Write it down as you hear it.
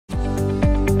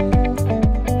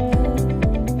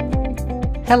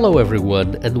Hello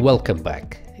everyone and welcome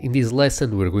back. In this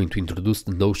lesson we're going to introduce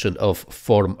the notion of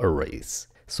form arrays.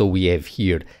 So we have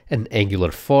here an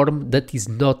Angular form that is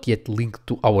not yet linked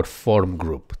to our form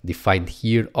group, defined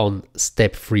here on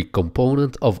step 3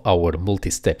 component of our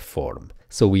multi-step form.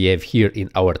 So we have here in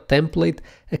our template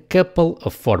a couple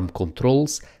of form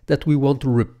controls that we want to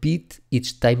repeat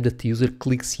each time that the user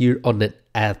clicks here on an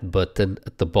add button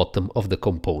at the bottom of the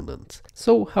component.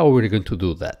 So how are we going to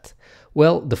do that?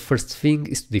 Well, the first thing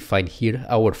is to define here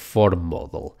our form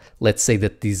model. Let's say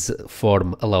that this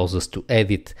form allows us to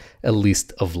edit a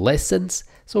list of lessons,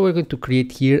 so we're going to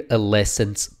create here a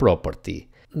lessons property.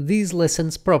 This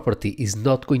lessons property is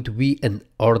not going to be an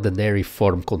ordinary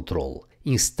form control.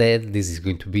 Instead, this is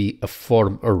going to be a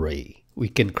form array. We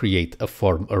can create a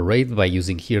form array by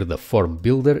using here the form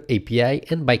builder API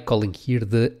and by calling here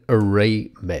the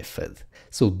array method.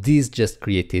 So this just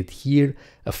created here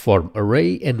a form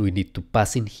array and we need to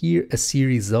pass in here a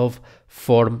series of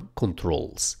form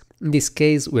controls. In this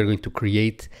case, we're going to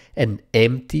create an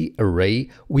empty array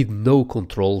with no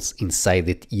controls inside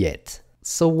it yet.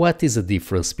 So what is the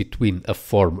difference between a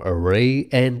form array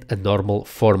and a normal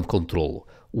form control?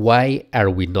 Why are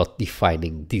we not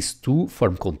defining these two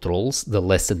form controls, the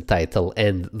lesson title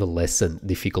and the lesson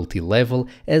difficulty level,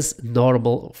 as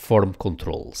normal form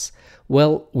controls?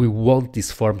 Well, we want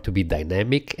this form to be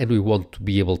dynamic and we want to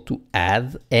be able to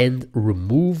add and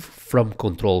remove from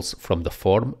controls from the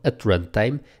form at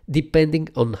runtime, depending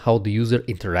on how the user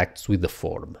interacts with the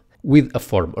form. With a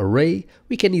form array,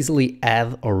 we can easily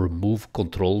add or remove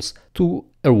controls to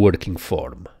a working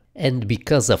form. And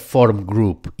because a form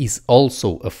group is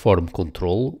also a form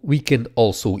control, we can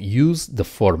also use the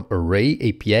form array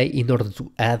API in order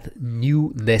to add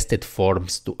new nested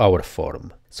forms to our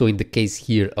form. So in the case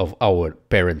here of our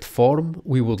parent form,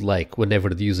 we would like whenever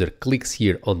the user clicks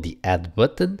here on the add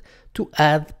button to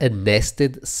add a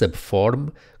nested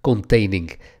subform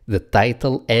containing the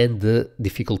title and the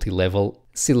difficulty level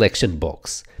selection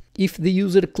box. If the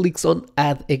user clicks on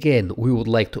add again, we would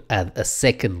like to add a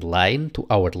second line to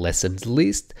our lessons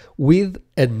list with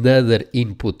another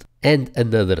input and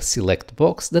another select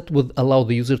box that would allow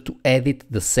the user to edit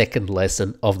the second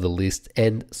lesson of the list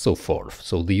and so forth.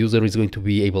 So the user is going to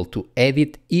be able to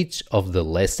edit each of the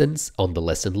lessons on the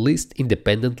lesson list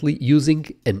independently using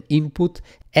an input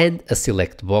and a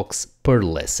select box per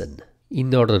lesson.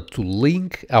 In order to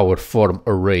link our form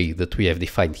array that we have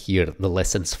defined here, the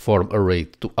lessons form array,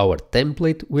 to our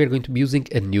template, we are going to be using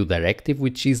a new directive,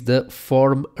 which is the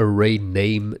form array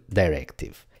name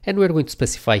directive. And we're going to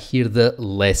specify here the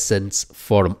lessons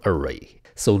form array.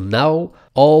 So now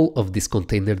all of this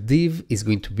container div is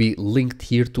going to be linked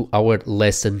here to our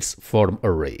lessons form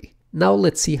array. Now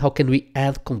let's see how can we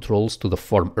add controls to the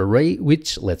form array,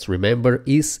 which, let's remember,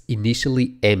 is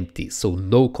initially empty, so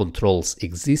no controls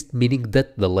exist, meaning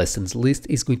that the lessons list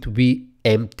is going to be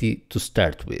empty to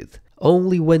start with.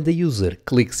 Only when the user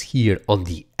clicks here on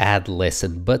the add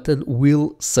lesson button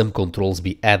will some controls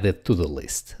be added to the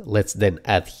list. Let's then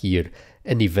add here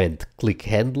an event click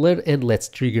handler and let's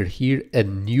trigger here a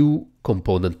new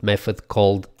component method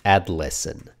called add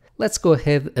lesson. Let's go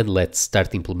ahead and let's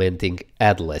start implementing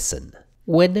add lesson.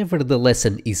 Whenever the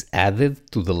lesson is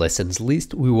added to the lessons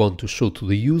list, we want to show to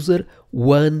the user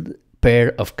one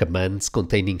pair of commands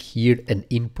containing here an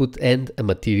input and a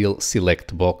material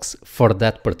select box for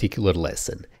that particular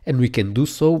lesson. And we can do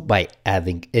so by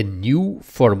adding a new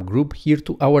form group here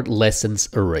to our lessons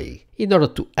array. In order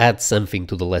to add something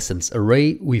to the lessons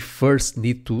array, we first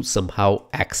need to somehow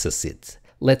access it.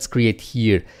 Let's create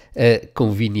here a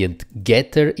convenient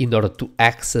getter in order to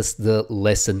access the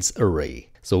lessons array.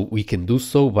 So we can do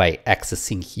so by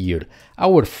accessing here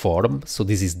our form. So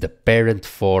this is the parent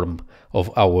form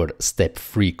of our step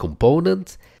 3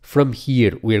 component. From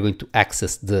here, we are going to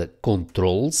access the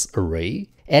controls array.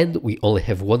 And we only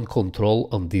have one control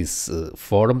on this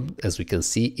form. As we can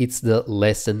see, it's the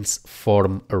lessons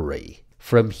form array.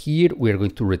 From here, we are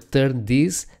going to return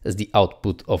this as the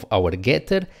output of our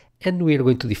getter. And we are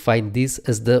going to define this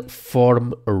as the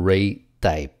form array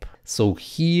type. So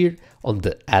here on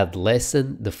the add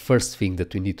lesson, the first thing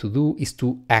that we need to do is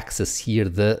to access here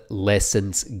the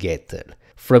lessons getter.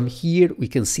 From here, we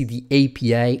can see the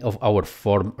API of our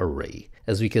form array.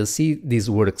 As we can see, this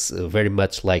works very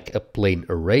much like a plain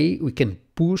array. We can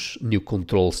push new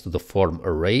controls to the form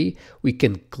array. We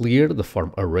can clear the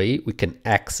form array. We can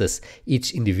access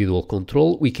each individual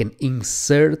control. We can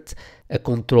insert a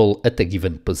control at a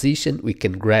given position, we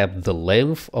can grab the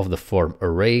length of the form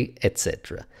array,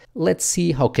 etc. Let's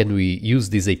see how can we use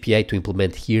this API to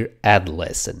implement here add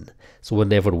lesson. So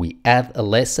whenever we add a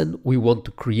lesson, we want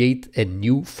to create a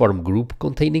new form group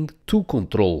containing two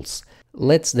controls.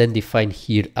 Let's then define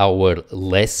here our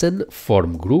lesson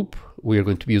form group. We are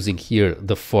going to be using here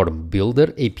the form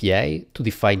builder API to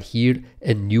define here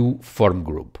a new form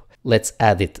group. Let's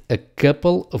add it a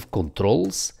couple of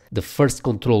controls. The first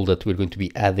control that we're going to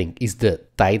be adding is the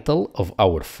title of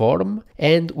our form,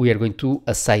 and we are going to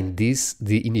assign this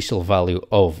the initial value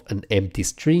of an empty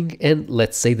string, and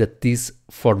let's say that this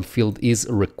form field is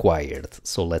required.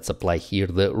 So let's apply here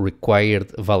the required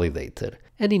validator.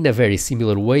 And in a very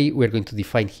similar way, we're going to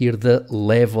define here the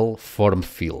level form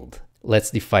field.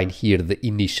 Let's define here the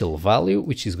initial value,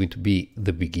 which is going to be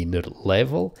the beginner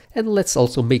level, and let's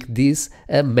also make this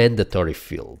a mandatory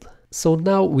field. So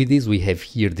now with this we have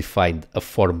here defined a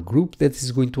form group that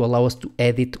is going to allow us to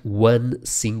edit one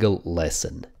single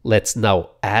lesson. Let's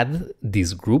now add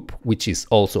this group, which is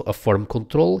also a form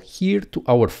control, here to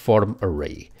our form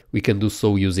array. We can do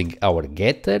so using our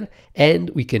getter, and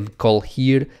we can call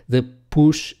here the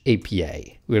push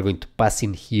API. We are going to pass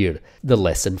in here the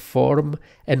lesson form,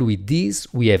 and with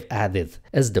this we have added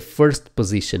as the first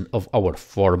position of our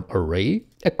form array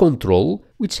a control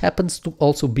which happens to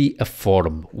also be a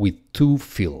form with two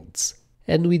fields.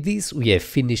 And with this we have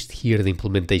finished here the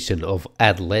implementation of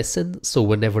add lesson, so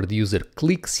whenever the user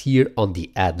clicks here on the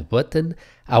add button,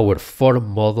 our form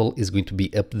model is going to be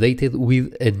updated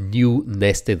with a new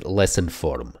nested lesson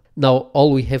form. Now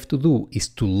all we have to do is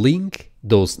to link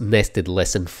those nested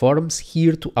lesson forms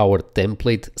here to our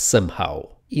template somehow.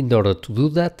 In order to do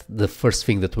that, the first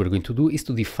thing that we're going to do is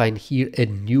to define here a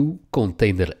new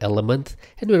container element,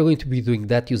 and we're going to be doing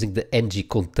that using the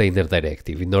ng-container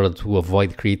directive in order to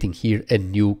avoid creating here a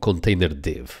new container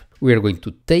div. We are going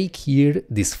to take here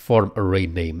this form array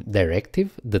name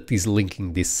directive that is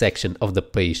linking this section of the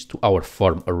page to our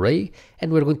form array,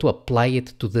 and we're going to apply it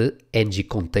to the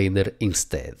ng-container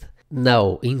instead.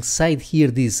 Now, inside here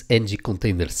this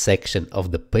ng-container section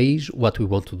of the page, what we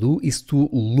want to do is to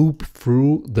loop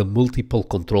through the multiple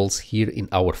controls here in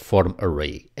our form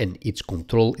array, and each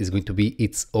control is going to be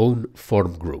its own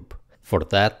form group. For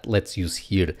that, let's use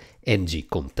here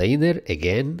ng-container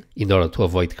again, in order to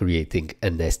avoid creating a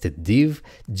nested div,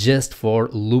 just for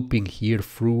looping here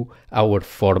through our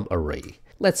form array.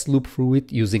 Let's loop through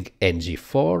it using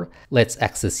ng-for. Let's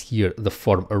access here the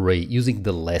form array using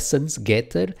the lessons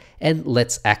getter, and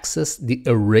let's access the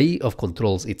array of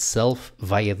controls itself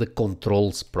via the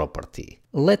controls property.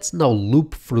 Let's now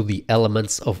loop through the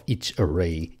elements of each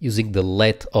array using the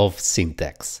let of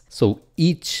syntax. So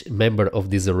each member of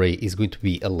this array is going to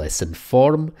be a lesson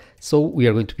form, so we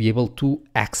are going to be able to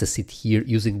access it here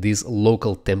using this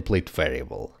local template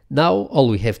variable. Now all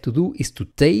we have to do is to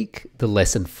take the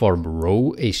lesson form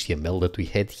row HTML that we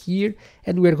had here,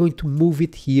 and we are going to move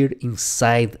it here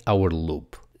inside our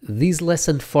loop. This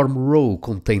lesson form row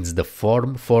contains the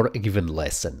form for a given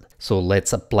lesson. So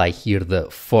let's apply here the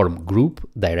form group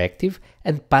directive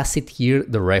and pass it here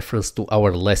the reference to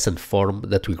our lesson form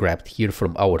that we grabbed here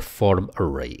from our form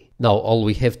array. Now all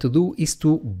we have to do is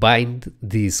to bind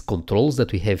these controls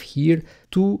that we have here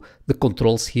to the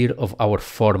controls here of our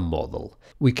form model.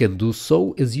 We can do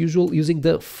so as usual using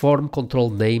the form control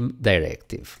name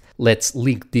directive. Let's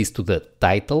link this to the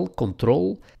title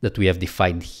control that we have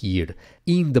defined here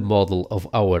in the model of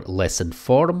our lesson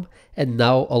form, and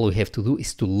now all we have to do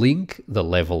is to link the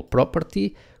level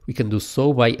property. We can do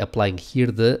so by applying here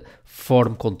the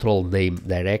form control name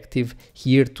directive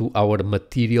here to our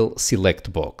material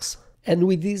select box. And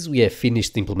with this we have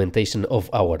finished the implementation of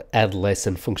our add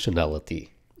lesson functionality.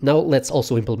 Now let's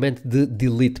also implement the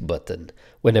delete button.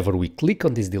 Whenever we click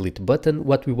on this delete button,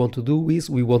 what we want to do is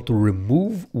we want to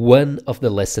remove one of the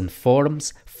lesson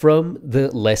forms from the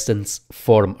lessons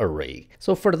form array.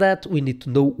 So for that we need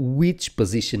to know which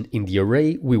position in the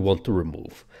array we want to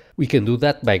remove. We can do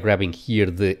that by grabbing here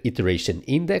the iteration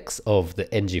index of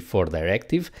the ng-for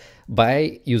directive,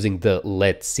 by using the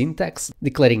let syntax,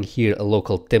 declaring here a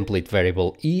local template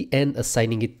variable e and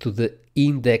assigning it to the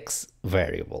index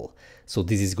variable. So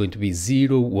this is going to be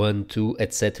 0, 1, 2,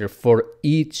 etc. for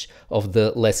each of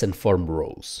the lesson form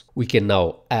rows. We can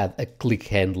now add a click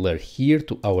handler here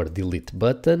to our delete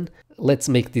button. Let's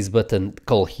make this button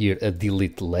call here a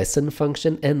delete lesson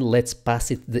function, and let's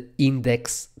pass it the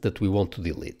index that we want to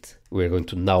delete. We're going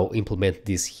to now implement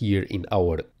this here in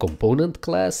our component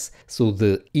class. So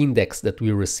the index that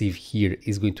we receive here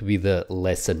is going to be the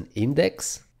lesson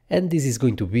index, and this is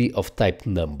going to be of type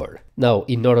number. Now,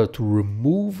 in order to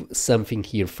remove something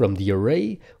here from the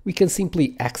array, we can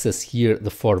simply access here the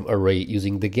form array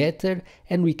using the getter,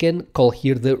 and we can call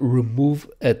here the remove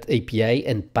at API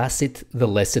and pass it the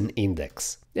lesson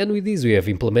index. And with this we have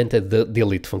implemented the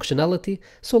delete functionality,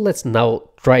 so let's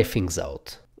now try things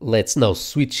out. Let's now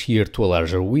switch here to a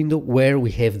larger window where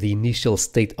we have the initial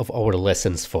state of our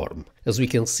lessons form. As we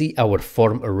can see, our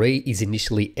form array is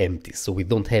initially empty, so we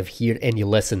don't have here any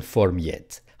lesson form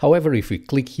yet. However, if we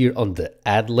click here on the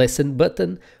Add Lesson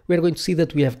button, we're going to see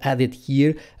that we have added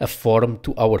here a form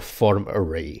to our form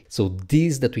array. So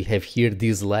this that we have here,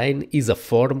 this line, is a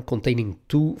form containing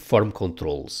two form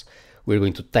controls. We're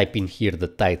going to type in here the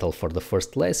title for the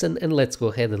first lesson, and let's go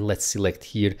ahead and let's select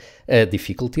here a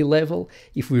difficulty level.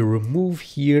 If we remove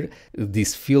here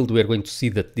this field, we're going to see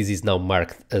that this is now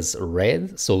marked as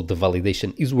red, so the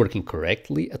validation is working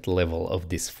correctly at the level of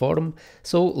this form.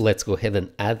 So let's go ahead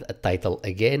and add a title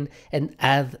again and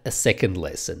add a second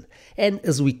lesson. And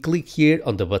as we click here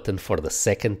on the button for the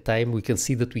second time, we can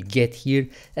see that we get here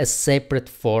a separate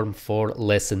form for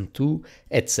lesson 2,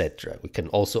 etc. We can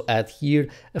also add here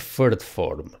a third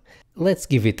form. Let's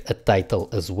give it a title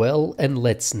as well, and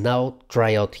let's now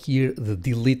try out here the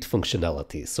delete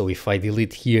functionality. So if I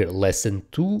delete here lesson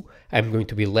 2, I'm going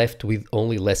to be left with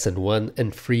only lesson 1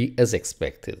 and 3 as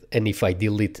expected. And if I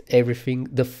delete everything,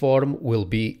 the form will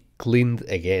be cleaned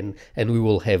again and we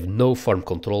will have no form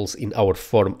controls in our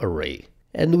form array.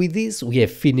 And with this, we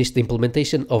have finished the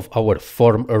implementation of our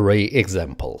form array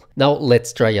example. Now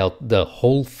let's try out the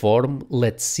whole form.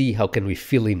 Let's see how can we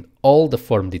fill in all the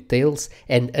form details,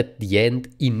 and at the end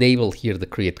enable here the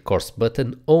create course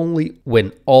button only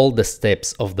when all the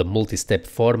steps of the multi-step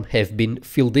form have been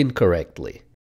filled in correctly.